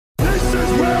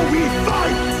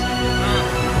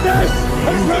This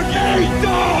is where they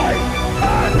die!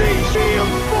 And these shield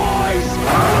boys!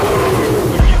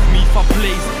 Forgive me if I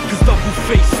blaze, cause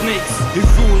double-faced snakes is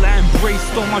all I embraced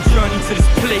on my journey to this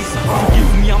place. Forgive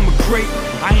me, I'm a great,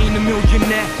 I ain't a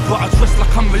millionaire, but I dress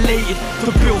like I'm related to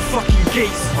Bill fucking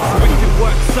Gates. So if it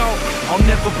works out, I'll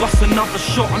never bust another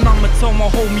shot, and I'ma tell my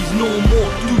homies no more.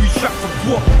 Do we trap for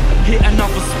what? Hit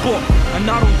another spot, and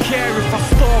I don't care if I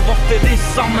starve after this,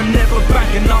 I'ma never bag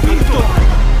another dot.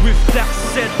 With that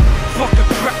said, fuck a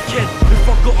crackhead. If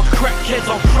I got a crackhead,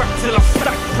 I'll crack till I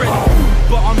stack bread.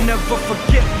 But I'll never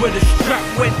forget where the strap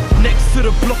went. Next to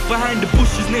the block behind the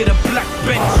bushes near the black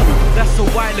bench. That's a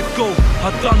while ago,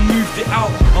 I done moved it out.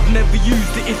 I've never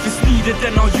used it, if it's needed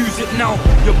then I'll use it now.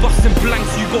 You're busting blanks,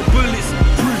 you got bullets,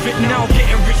 prove it now.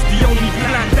 Getting rich the only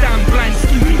plan, damn blind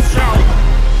stupid child.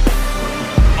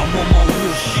 I'm on my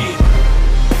war shit.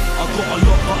 I got a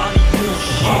lot but I need more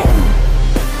shit.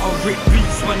 I rip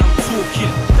beats when I'm talking,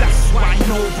 that's why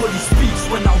nobody speaks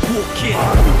when I walk in.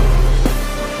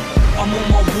 I'm on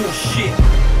my war shit.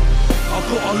 I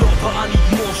got a lot but I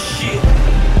need more shit.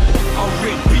 I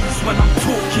rip beats when I'm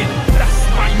talking, that's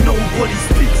why nobody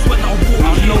speaks when I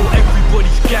walk in. I know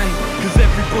everybody's gang, cause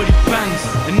everybody bangs,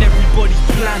 and everybody's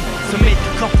plan to make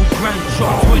a couple grand.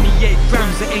 Drop 28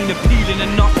 grams, it ain't appealing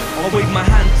enough. I wave my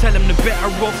hand, tell them the better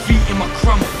off eating my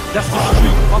crumb. That's the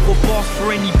street, I got bars for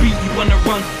any beat you wanna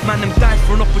run. Man, them die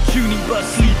for an opportunity, but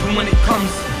sleeping when it comes.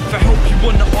 For help you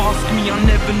wanna ask me, I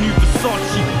never knew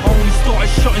Versace. I only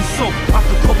started shotting soap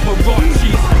after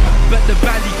paparazzi's. Bet the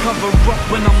valley cover up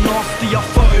when I'm nasty. I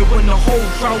felt it when the whole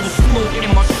crowd was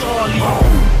smoking my Charlie.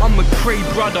 I'm a cray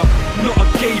brother, not a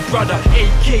gay brother.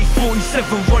 AK-47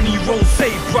 Ronnie Rose,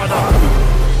 brother.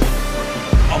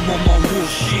 I'm on my war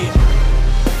shit.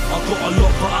 I got a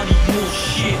lot but I need more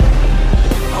shit.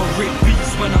 I rip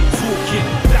beats when I'm talking,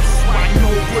 that's why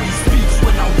nobody speaks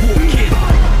when I walk in.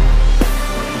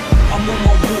 I'm on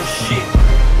my war shit.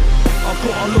 I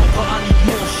got a lot but I need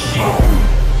more shit.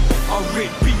 I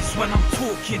rip beats when I'm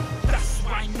talking, that's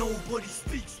why nobody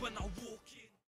speaks when I walk in.